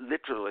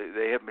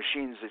they have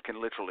machines that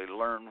can literally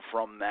learn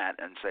from that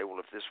and say, well,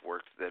 if this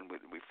works, then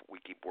we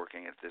keep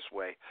working it this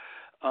way.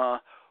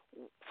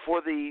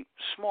 For the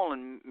small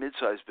and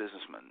mid-sized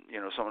businessman,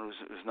 someone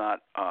who's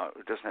not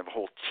who doesn't have a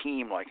whole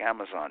team like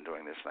Amazon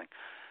doing this thing,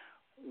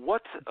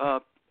 what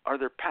are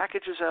there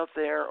packages out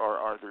there, or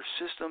are there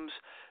systems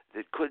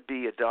that could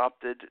be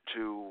adopted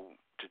to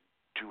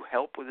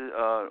help with it,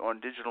 on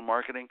digital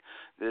marketing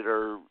that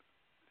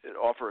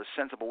offer a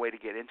sensible way to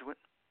get into it?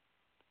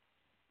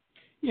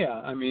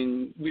 Yeah,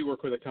 we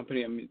work with a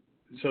company.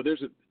 So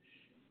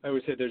I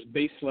would say there's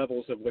base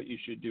levels of what you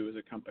should do as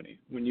a company.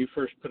 When you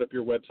first put up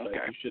your website,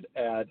 you should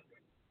add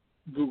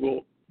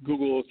Google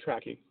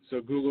tracking. So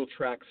Google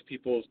tracks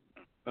people's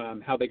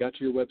how they got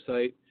to your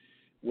website,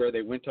 where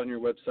they went on your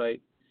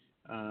website,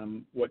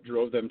 what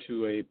drove them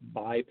to a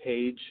buy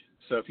page.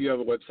 So if you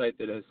have a website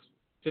that has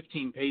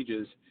 15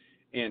 pages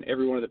and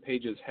every one of the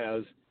pages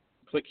has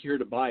click here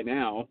to buy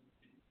now,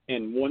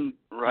 and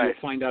you'll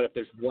find out if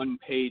there's one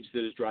page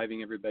that is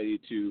driving everybody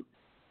to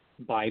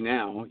buy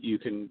now, you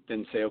can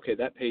then say, okay,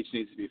 that page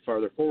needs to be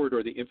farther forward,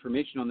 or the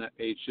information on that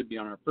page should be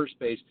on our first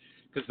page,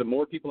 because the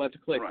more people have to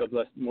click,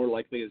 the more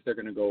likely is they're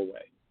going to go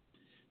away.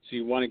 So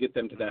you want to get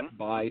them to that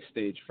buy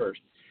stage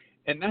first.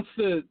 And that's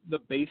the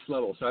base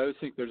level. So I always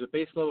think there's a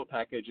base level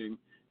packaging.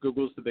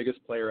 Google's the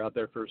biggest player out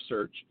there for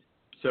search.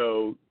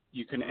 So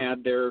you can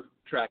add their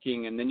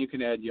tracking, and then you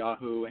can add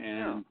Yahoo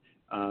and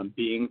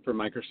Bing for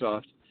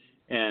Microsoft,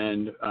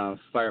 and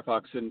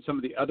Firefox, and some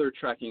of the other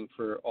tracking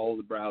for all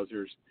the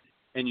browsers.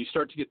 And you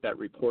start to get that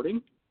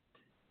reporting.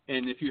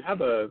 And if you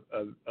have a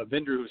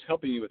vendor who's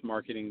helping you with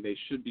marketing, they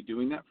should be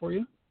doing that for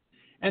you.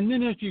 And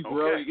then if you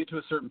grow, you get to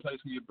a certain place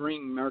where you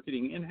bring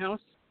marketing in-house,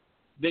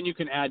 Then you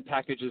can add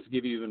packages to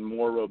give you even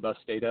more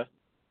robust data.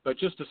 But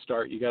just to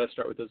start, you got to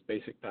start with those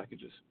basic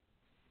packages.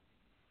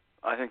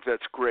 I think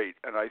that's great,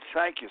 and I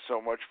thank you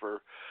so much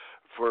for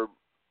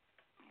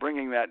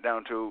bringing that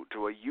down to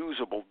a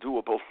usable,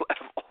 doable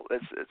level.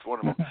 It's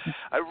wonderful.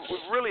 I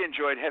really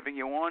enjoyed having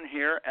you on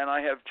here, and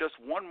I have just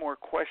one more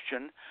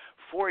question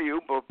for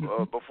you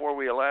before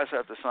we alas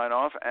have to sign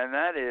off, and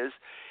that is,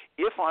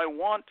 if I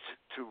want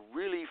to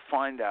really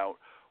find out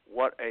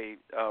what a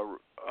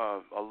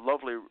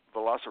lovely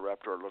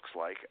Velociraptor looks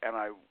like, and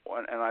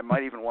I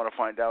might even want to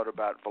find out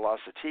about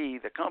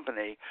VelocIT, the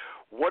company,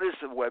 what is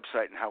the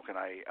website, and how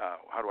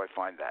do I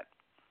find that?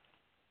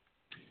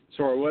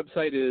 So our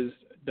website is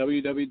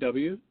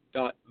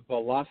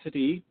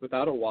www.VelocIT,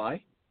 without a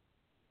Y,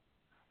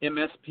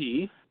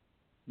 MSP,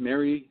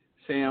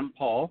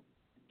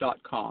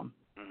 MarySamPaul.com.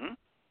 Mm-hmm.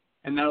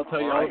 And that'll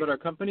tell you all about our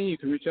company. You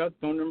can reach out,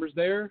 phone number's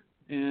there,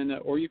 and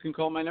or you can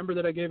call my number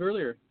that I gave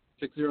earlier,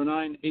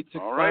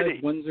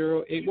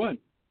 609-865-1081.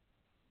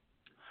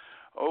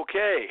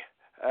 Okay.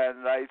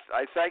 And I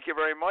thank you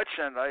very much,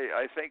 and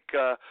I think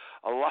a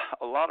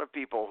lot of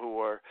people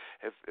who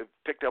have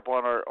picked up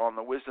on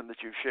the wisdom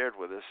that you've shared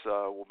with us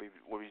will be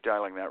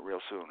dialing that real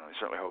soon. I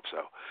certainly hope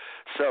so.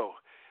 So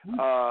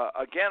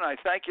again, I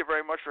thank you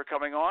very much for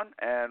coming on,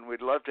 and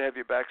we'd love to have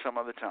you back some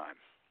other time.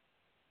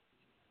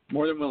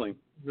 More than willing.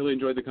 Really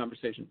enjoyed the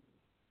conversation.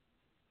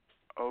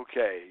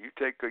 Okay, you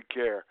take good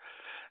care.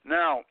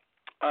 Now,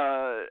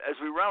 as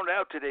we round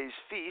out today's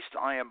feast,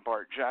 I am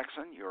Bart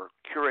Jackson, your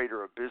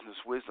curator of business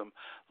wisdom,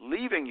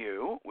 leaving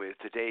you with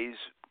today's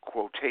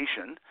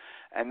quotation,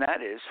 and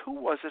that is, who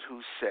was it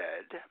who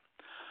said,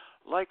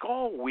 "Like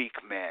all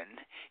weak men,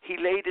 he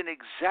laid an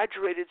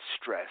exaggerated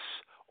stress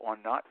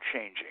on not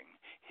changing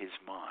his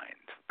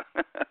mind."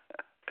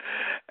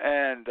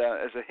 And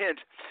as a hint,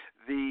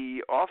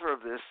 the author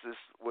of this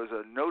was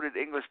a noted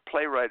English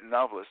playwright and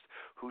novelist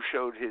who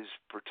showed his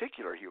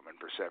particular human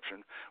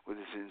perception with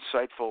his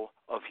insightful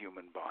of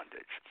human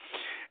bondage.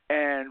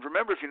 And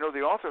remember, if you know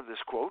the author of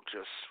this quote,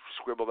 just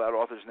scribble that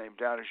author's name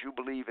down as you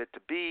believe it to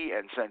be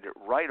and send it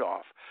right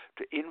off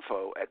to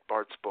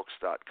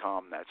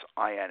info@bartsbooks.com. That's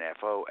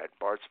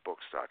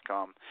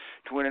info@bartsbooks.com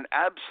to win an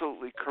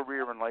absolutely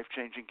career and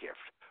life-changing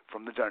gift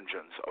from the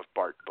dungeons of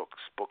Bart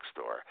Books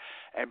Bookstore.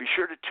 And be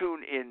sure to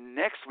tune in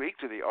next week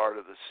to The Art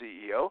of the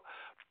CEO,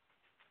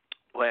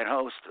 when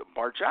host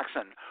Bart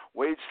Jackson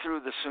wades through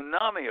the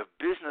tsunami of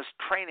business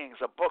trainings,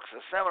 the books,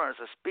 the seminars,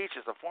 the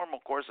speeches, the formal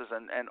courses,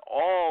 and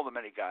all the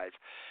many guides,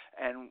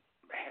 and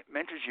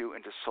mentors you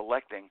into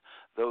selecting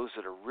those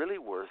that are really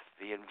worth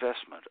the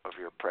investment of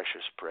your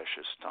precious,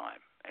 precious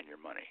time and your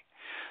money.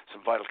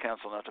 Some vital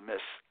counsel not to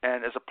miss.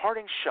 And as a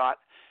parting shot,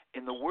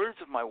 in the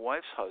words of my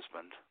wife's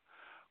husband,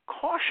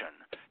 caution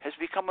has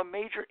become a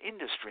major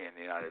industry in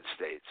the United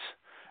States.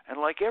 And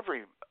like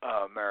every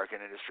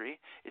American industry,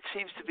 it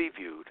seems to be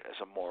viewed as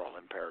a moral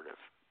imperative.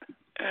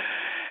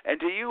 And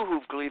to you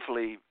who've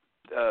gleefully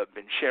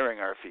been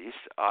sharing our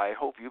feast, I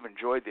hope you've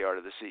enjoyed The Art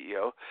of the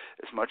CEO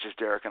as much as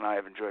Darek and I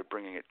have enjoyed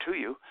bringing it to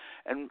you.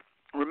 And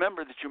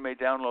remember that you may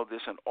download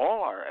this and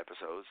all our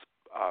episodes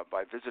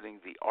by visiting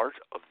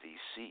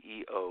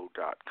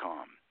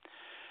theartoftheceo.com.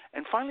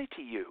 And finally,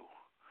 to you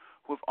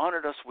who have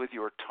honored us with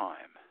your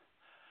time,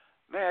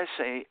 may I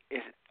say,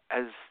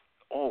 as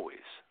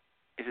always,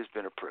 it has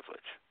been a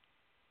privilege,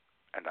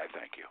 and I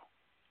thank you.